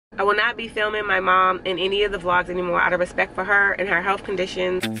I will not be filming my mom in any of the vlogs anymore out of respect for her and her health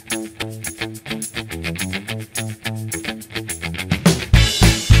conditions.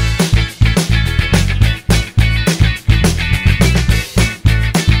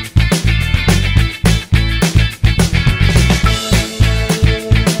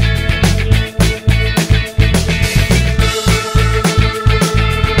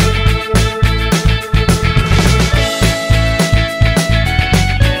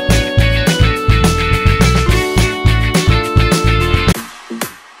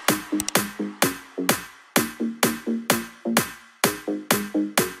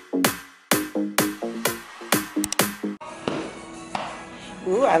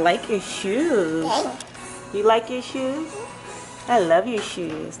 Ooh, I like your shoes. You like your shoes? I love your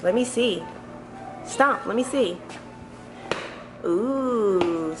shoes. Let me see. Stomp, let me see.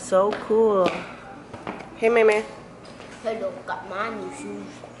 Ooh, so cool. Hey, man. Hello, got my new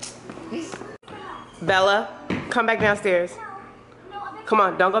shoes. Bella, come back downstairs. Come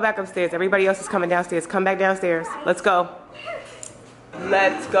on, don't go back upstairs. Everybody else is coming downstairs. Come back downstairs. Let's go.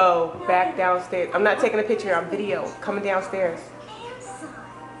 Let's go back downstairs. I'm not taking a picture, I'm video. Coming downstairs.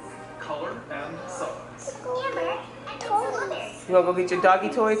 Color and size. You wanna go get your doggy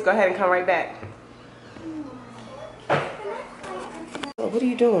toys? Go ahead and come right back. Oh, what are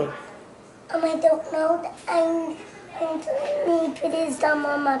you doing? I don't know. I need to put this down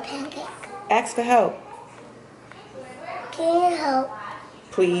on my pancake. Ask for help. Can you help?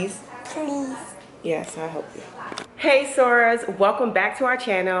 Please. Please. Yes, I'll help you. Hey Soarers, welcome back to our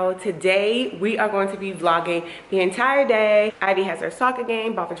channel. Today we are going to be vlogging the entire day. Ivy has her soccer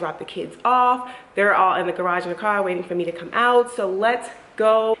game, about to drop the kids off. They're all in the garage in the car waiting for me to come out. So let's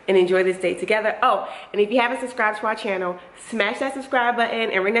go and enjoy this day together. Oh, and if you haven't subscribed to our channel, smash that subscribe button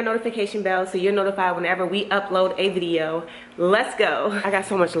and ring that notification bell so you're notified whenever we upload a video. Let's go. I got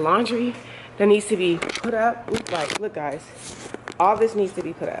so much laundry that needs to be put up. Like, look guys, all this needs to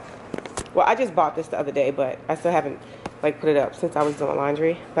be put up. Well, I just bought this the other day, but I still haven't like put it up since I was doing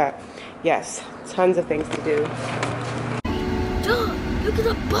laundry. But yes, tons of things to do. Look at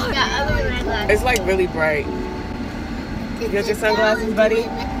the bug. Yeah, other than my glasses. It's like really bright. You got your sunglasses, buddy?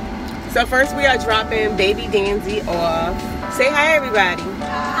 So first we are dropping baby Danzy off. Say hi, everybody.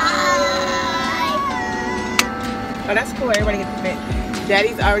 Hi. Oh, that's cool. Everybody gets to fit.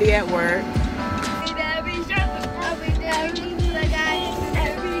 Daddy's already at work.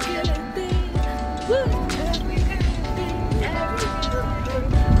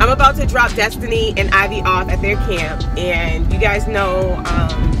 I'm about to drop Destiny and Ivy off at their camp, and you guys know,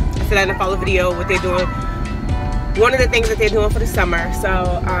 I said in the follow video what they're doing. One of the things that they're doing for the summer.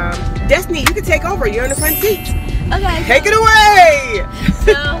 So, Destiny, you can take over. You're in the front seat. Okay. Take it away.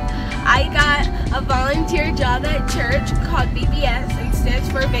 So, I got a volunteer job at church called VBS, and stands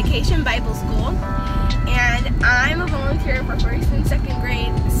for Vacation Bible School. And I'm a volunteer for 1st and 2nd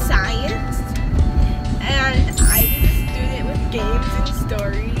grade science. And I did a student with games and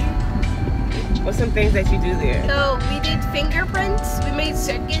stories. What's some things that you do there? So we did fingerprints, we made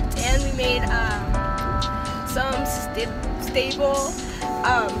circuits, and we made some stable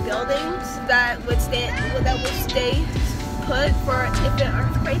buildings that would stay put for if an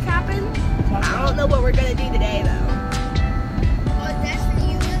earthquake happened. I don't know what we're gonna do today though. Well,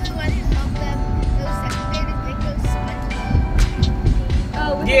 Destiny, you really want to help them those second graders make those sponge.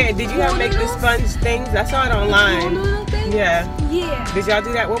 Oh, Yeah, did you have make the sponge things? I saw it online. Yeah. Yeah. Did y'all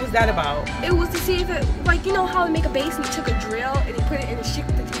do that? What was that about? It was to see if it, like, you know how we make a base and you took a drill and you put it in and shook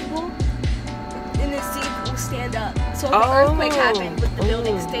the table? And then see if it will stand up. So if an earthquake happened, would the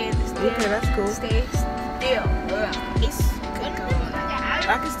building stand still? Okay, that's cool. Stay still. It's good going.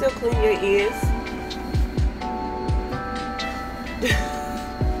 I can still clean your ears.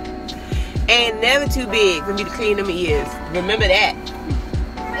 And never too big for me to clean them ears. Remember that.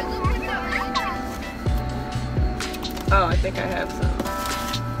 Oh, I think I have some.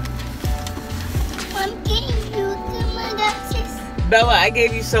 I'm getting you my glasses. Bella, I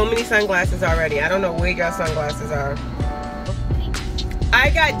gave you so many sunglasses already. I don't know where your sunglasses are. I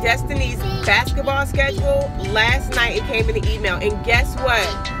got Destiny's basketball schedule last night. It came in the email, and guess what?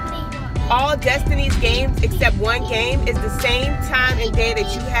 All Destiny's games except one game is the same time and day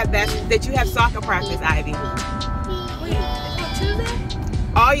that you have soccer practice, Ivy. Wait, it's on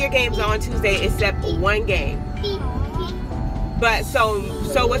Tuesday? All your games are on Tuesday except one game. But so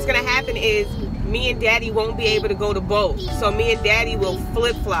what's gonna happen is me and Daddy won't be able to go to both. So me and Daddy will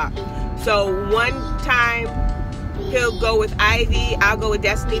flip-flop. So one time he'll go with Ivy, I'll go with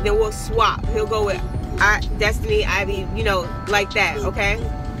Destiny, then we'll swap. He'll go with Destiny, Ivy, you know, like that, okay?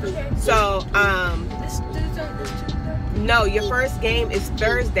 Okay. So, This Tuesday? No, your first game is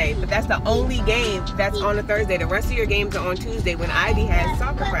Thursday, but that's the only game that's on a Thursday. The rest of your games are on Tuesday when Ivy has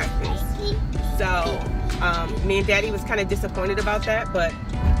soccer practice. So, me and Daddy was kind of disappointed about that, but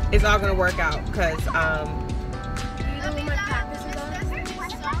it's all gonna work out because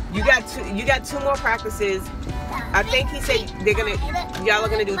you got two more practices. I think he said y'all are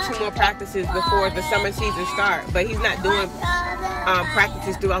gonna do 2 more practices before the summer season start, but he's not doing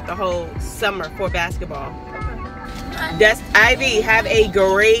practices throughout the whole summer for basketball. That's Ivy. Have a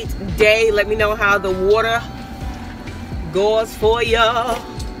great day. Let me know how the water goes for y'all.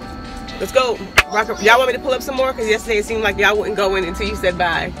 Let's go. Y'all want me to pull up some more? Because yesterday it seemed like y'all wouldn't go in until you said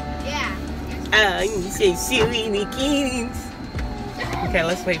bye. Yeah. You say silly bikinis. Okay,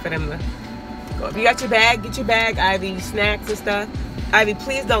 let's wait for them to go. If you got your bag, get your bag, Ivy. Snacks and stuff. Ivy,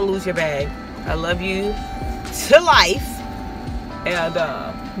 please don't lose your bag. I love you to life. And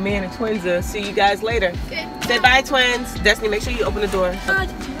me and the twins will see you guys later. Say bye, twins. Destiny, make sure you open the door. Have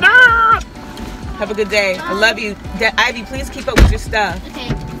a good day. I love you. Ivy, please keep up with your stuff.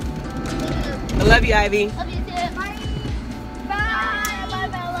 Okay. I love you, Ivy. Love you too. Bye. Bye. Bye,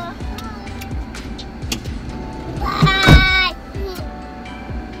 Bella. Bye.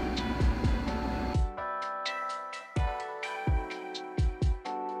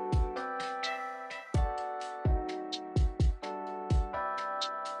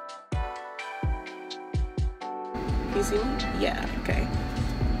 Can you see me? Yeah, okay.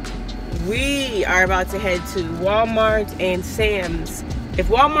 We are about to head to Walmart and Sam's. If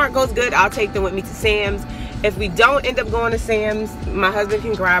Walmart goes good, I'll take them with me to Sam's. If we don't end up going to Sam's, my husband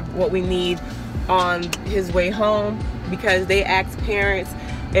can grab what we need on his way home because they asked parents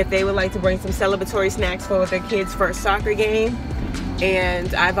if they would like to bring some celebratory snacks for their kids' first soccer game.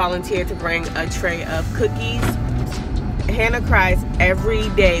 And I volunteered to bring a tray of cookies. Hannah cries every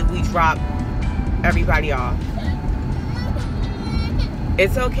day we drop everybody off.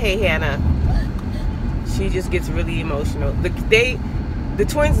 It's okay, Hannah. She just gets really emotional. The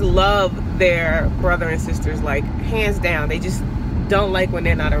twins love their brother and sisters, like hands down. They just don't like when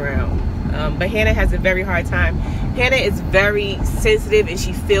they're not around. But Hannah has a very hard time. Hannah is very sensitive and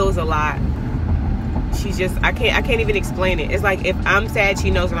she feels a lot. She's just, I can't even explain it. It's like if I'm sad, she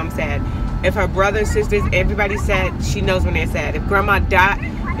knows when I'm sad. If her brother and sisters, everybody's sad, she knows when they're sad. If Grandma Dot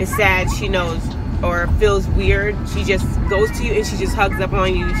is sad, she knows, or feels weird, she just goes to you and she just hugs up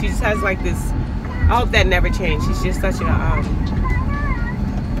on you. She just has like this, I hope that never changed. She's just such a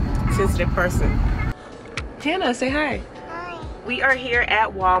sensitive person. Hannah, say hi. Hi. We are here at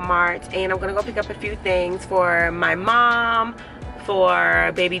Walmart and I'm gonna go pick up a few things for my mom,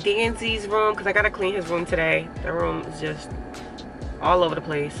 for baby Danzy's room, because I gotta clean his room today. The room is just all over the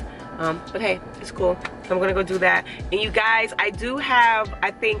place. But hey, it's cool. So I'm gonna go do that. And you guys, I do have,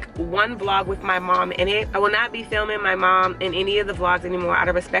 I think, 1 vlog with my mom in it. I will not be filming my mom in any of the vlogs anymore out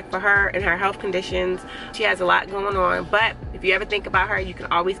of respect for her and her health conditions. She has a lot going on, but if you ever think about her, you can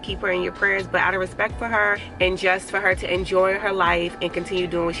always keep her in your prayers. But out of respect for her and just for her to enjoy her life and continue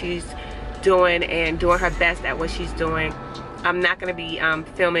doing what she's doing and doing her best at what she's doing, I'm not gonna be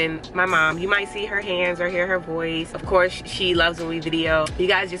filming my mom. You might see her hands or hear her voice. Of course, she loves when we video. You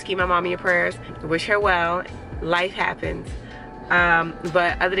guys just keep my mom in your prayers. Wish her well. Life happens.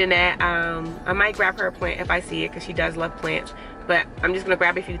 But other than that, I might grab her a plant if I see it because she does love plants. But I'm just gonna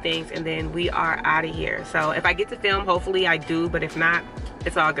grab a few things and then we are out of here. So if I get to film, hopefully I do, but if not,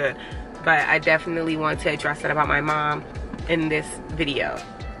 it's all good. But I definitely want to address that about my mom in this video.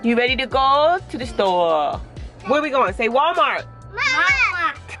 You ready to go to the store? Where are we going? Say Walmart.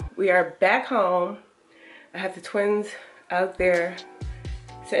 Mama. We are back home. I have the twins out there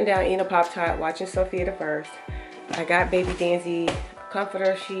sitting down eating a Pop-Tart, watching Sophia the First. I got baby Danzy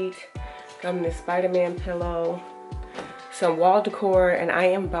comforter sheet, got him this Spider-Man pillow, some wall decor, and I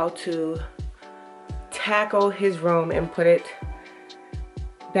am about to tackle his room and put it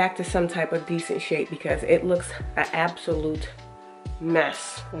back to some type of decent shape because it looks an absolute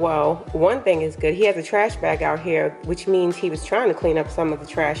mess. Well, one thing is good. He has a trash bag out here, which means he was trying to clean up some of the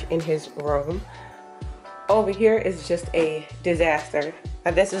trash in his room. Over here is just a disaster.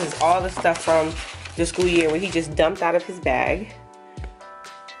 And this is all the stuff from the school year where he just dumped out of his bag.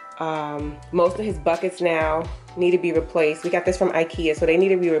 Most of his buckets now need to be replaced. We got this from IKEA, so they need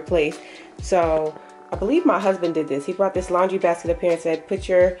to be replaced. So I believe my husband did this. He brought this laundry basket up here and said, put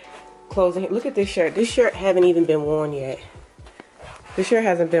your clothes in here. Look at this shirt. This shirt haven't even been worn yet. This shirt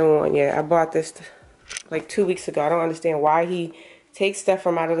hasn't been worn yet. I bought this like 2 weeks ago. I don't understand why he takes stuff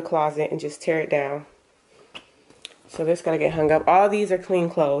from out of the closet and just tear it down. So this gotta get hung up. All these are clean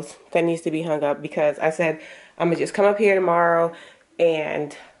clothes that needs to be hung up because I said I'm gonna just come up here tomorrow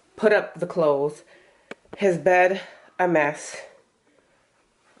and put up the clothes. His bed, a mess.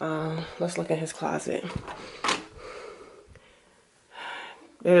 Let's look at his closet.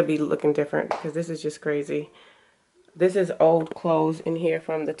 It'll be looking different because this is just crazy. This is old clothes in here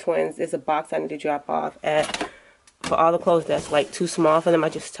from the twins. There's a box I need to drop off at. For all the clothes that's like too small for them, I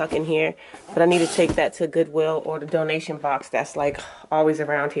just tuck in here. But I need to take that to Goodwill or the donation box that's like always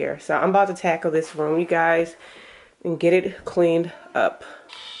around here. So I'm about to tackle this room, you guys, and get it cleaned up.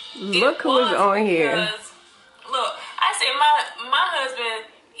 Look who is on here. Look, I said my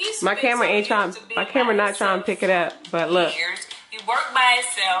husband, he's my camera ain't trying. My camera not trying to pick it up. But look, he worked by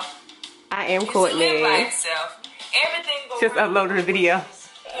himself. I am He Courtney. lived by himself. Everything goes Just uploaded a video.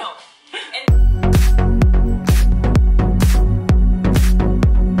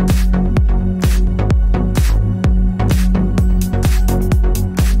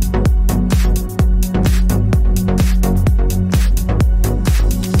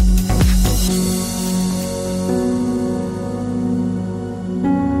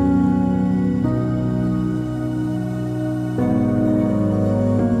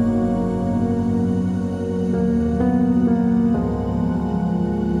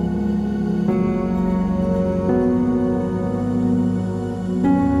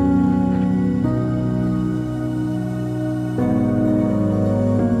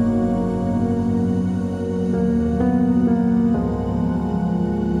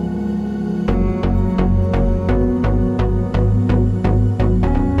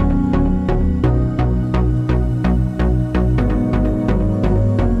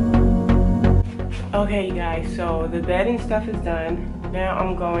 Okay, you guys, so the bedding stuff is done. Now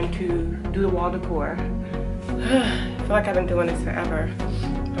I'm going to do the wall decor. I feel like I've been doing this forever.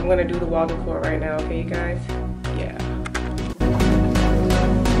 I'm gonna do the wall decor right now, okay, you guys? Yeah.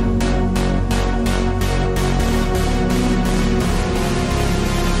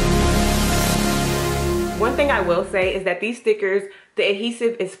 One thing I will say is that these stickers, the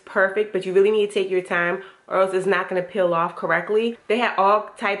adhesive is perfect, but you really need to take your time or else it's not going to peel off correctly. They had all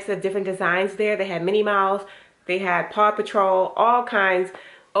types of different designs there. They had Minnie Mouse, they had Paw Patrol, all kinds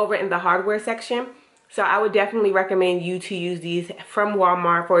over in the hardware section. So I would definitely recommend you to use these from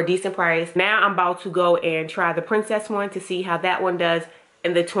Walmart for a decent price. Now I'm about to go and try the princess one to see how that one does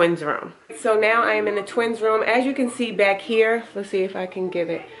in the twins room. So now I am in the twins room. As you can see back here, let's see if I can get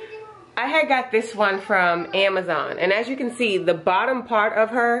it. I had got this one from Amazon, and as you can see, the bottom part of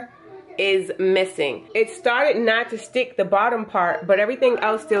her is missing. It started not to stick, the bottom part, but everything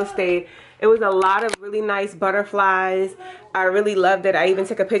else still stayed. It was a lot of really nice butterflies. I really loved it. I even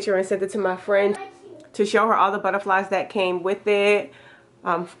took a picture and sent it to my friend to show her all the butterflies that came with it.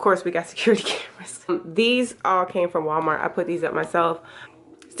 Of course, we got security cameras. These all came from Walmart. I put these up myself.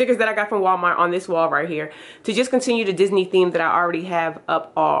 Stickers that I got from Walmart on this wall right here to just continue the Disney theme that I already have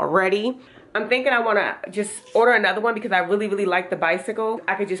up already. I'm thinking I want to just order another one because I really, really like the bicycle.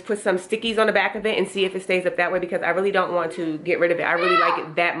 I could just put some stickies on the back of it and see if it stays up that way because I really don't want to get rid of it. I really like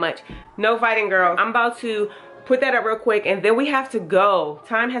it that much. No fighting, girls. I'm about to put that up real quick and then we have to go.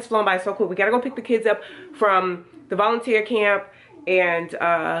 Time has flown by so quick. We got to go pick the kids up from the volunteer camp and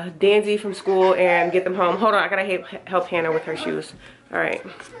Danzy from school and get them home. Hold on, I got to help Hannah with her shoes. All right.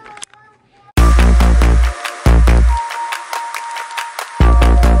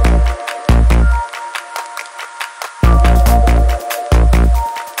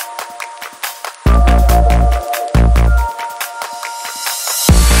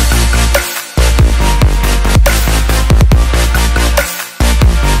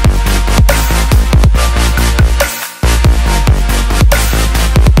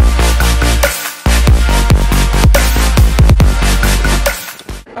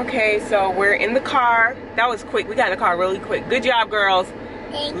 Okay, so we're in the car. That was quick. We got in the car really quick. Good job, girls.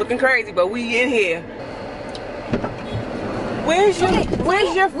 Thanks. Looking crazy, but we in here. Where's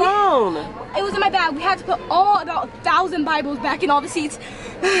your phone? It was in my bag. We had to put about 1,000 Bibles back in all the seats.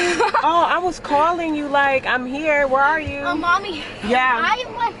 Oh, I was calling you like, I'm here. Where are you? Oh, Mommy. Yeah.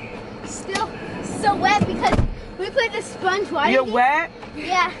 I'm still so wet because we put the sponge water. You're wet?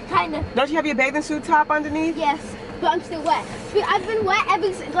 Yeah, kind of. Don't you have your bathing suit top underneath? Yes, but I'm still wet. I've been wet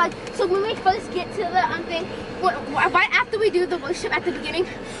ever since, like, so when we first get to the thing, right after we do the worship at the beginning,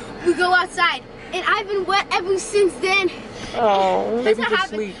 we go outside. And I've been wet ever since then. Oh, That's maybe what just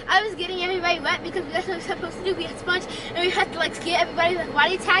happened. sleep. I was getting everybody wet because that's what we were supposed to do. We had sponge and we had to like get everybody like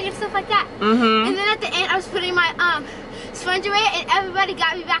body tag and stuff like that. And then at the end I was putting my sponge away and everybody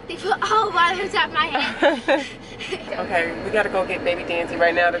got me back. They put all water on top of my head. Okay, we gotta go get baby Danzy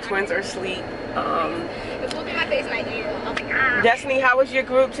right now. The twins are asleep. Look at my face and I do. I'm like, ah. Destiny, how was your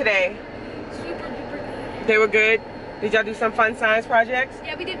group today? Super duper good. They were good? Did y'all do some fun science projects?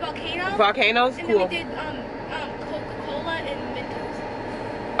 Yeah, we did volcanoes. Volcanoes? And Cool. then we did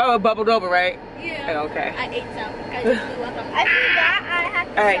Oh, it bubbled over, right? Yeah. Okay. I ate some. I forgot I had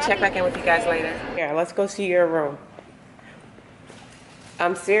to. All right, check back in with you guys later. Here, let's go see your room.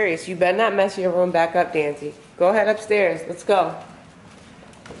 I'm serious. You better not mess your room back up, Danzy. Go ahead upstairs. Let's go.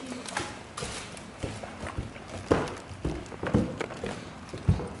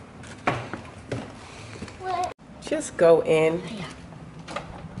 What? Just go in.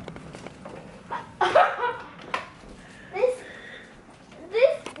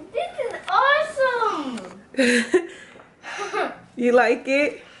 This is awesome. You like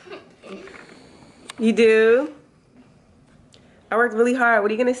it? You do? I worked really hard.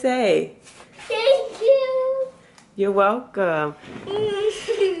 What are you gonna say? Thank you. You're welcome. She's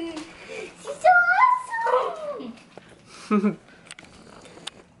so awesome.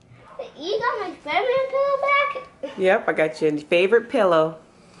 You got my Spider-Man pillow back? Yep, I got your favorite pillow.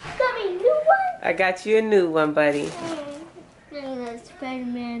 You got me a new one? I got you a new one, buddy.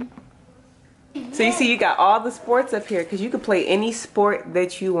 Spider-Man. So you see, you got all the sports up here because you can play any sport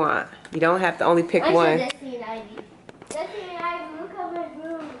that you want. You don't have to only pick one. Destiny and Ivy. Destiny and Ivy, look at my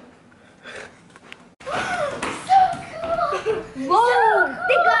room. So cool! Whoa! So cool.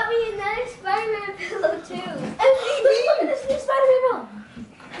 They got me another Spider-Man pillow too. MVP! Look at this new Spider-Man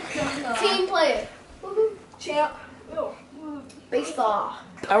pillow. Team player. Champ. Baseball.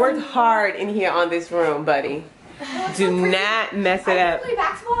 I worked hard in here on this room, buddy. Do not mess it up. Play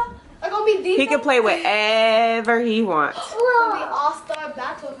basketball? I'm gonna be defense. He can play whatever he wants. Whoa. Be all-star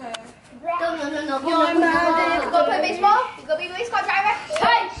basketball player. No. You go play baseball? You go be a baseball driver?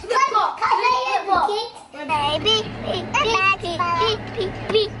 Hey, let's go. Baby.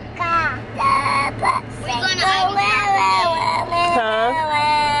 Huh?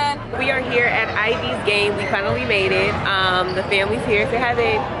 We are here at Ivy's game. We finally made it. The family's here. Say hi,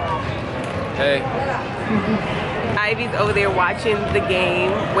 babe. Hey. Ivy's over there watching the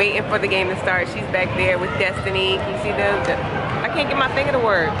game, waiting for the game to start. She's back there with Destiny. Can you see them? I can't get my finger to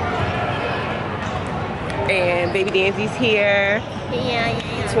work. And baby Danzy's here. Yeah.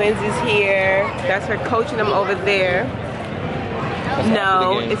 Twins is here. That's her coaching them over there.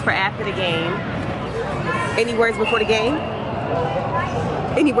 No, it's for after the game. Any words before the game?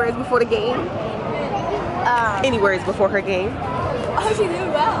 Any words before the game? Any words before her game? Oh, she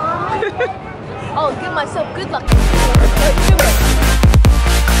did well. Oh, give myself good luck.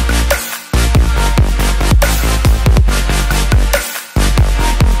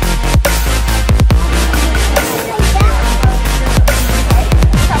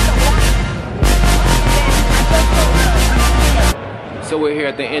 So we're here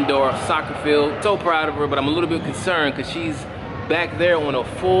at the indoor soccer field. So proud of her, but I'm a little bit concerned because she's back there on a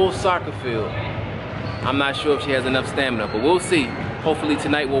full soccer field. I'm not sure if she has enough stamina, but we'll see. Hopefully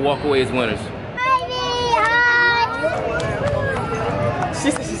tonight we'll walk away as winners.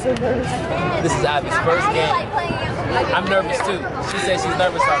 She's so nervous. This is Ivy's first game. I'm nervous too. She says she's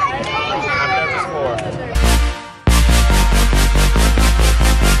nervous already. I'm nervous for her.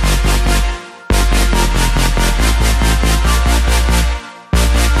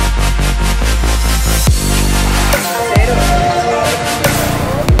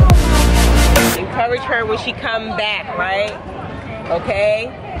 Encourage her when she come back, right? Okay?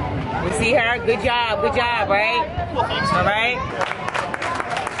 We see her? Good job, right? All right?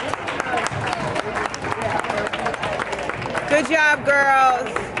 Good job, girls.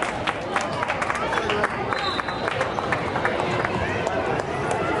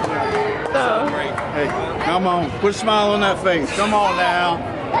 Hey, come on, put a smile on that face. Come on now.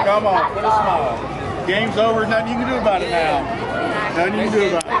 Come on, put a smile. Game's over, nothing you can do about it now. Nothing you can do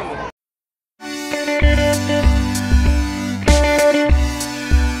about it.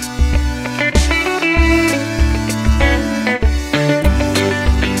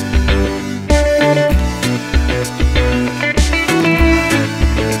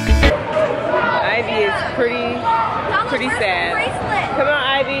 Pretty sad. Come on,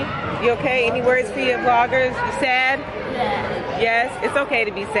 Ivy. You okay? Any words for your vloggers? You sad? Yeah. Yes? It's okay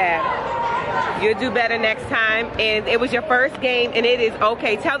to be sad. You'll do better next time. And it was your first game, and it is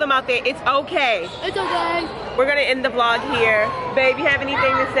okay. Tell them out there, it's okay. It's okay. We're gonna end the vlog here. Babe, you have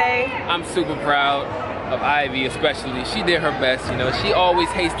anything to say? I'm super proud of Ivy, especially. She did her best, you know. She always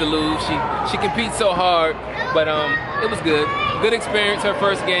hates to lose. She competes so hard, but it was good. Good experience, her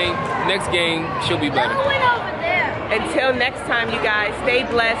first game. Next game, she'll be better. Until next time, you guys, stay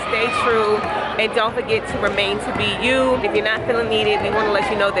blessed, stay true, and don't forget to remain to be you. If you're not feeling needed, we want to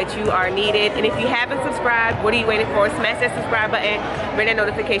let you know that you are needed. And if you haven't subscribed, what are you waiting for? Smash that subscribe button, ring that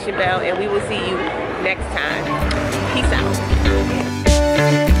notification bell, and we will see you next time. Peace out.